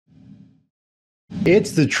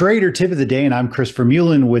It's the trader tip of the day, and I'm Chris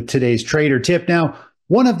Vermeulen with today's trader tip. Now,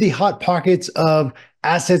 one of the hot pockets of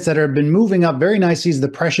assets that have been moving up very nicely is the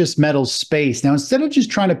precious metals space. Now, instead of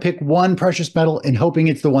just trying to pick one precious metal and hoping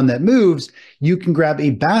it's the one that moves, you can grab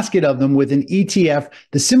a basket of them with an ETF.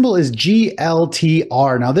 The symbol is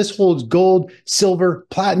GLTR. Now, this holds gold, silver,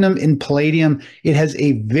 platinum, and palladium. It has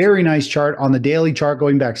a very nice chart on the daily chart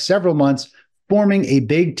going back several months, forming a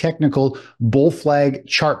big technical bull flag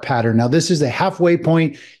chart pattern. Now, this is a halfway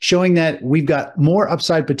point showing that we've got more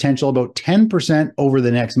upside potential, about 10% over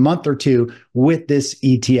the next month or two with this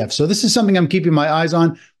ETF. So this is something I'm keeping my eyes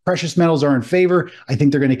on. Precious metals are in favor. I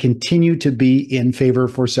think they're going to continue to be in favor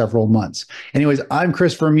for several months. Anyways, I'm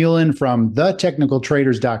Chris Vermeulen from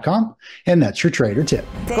thetechnicaltraders.com, and that's your trader tip.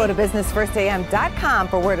 Go to businessfirstam.com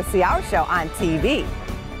for where to see our show on TV.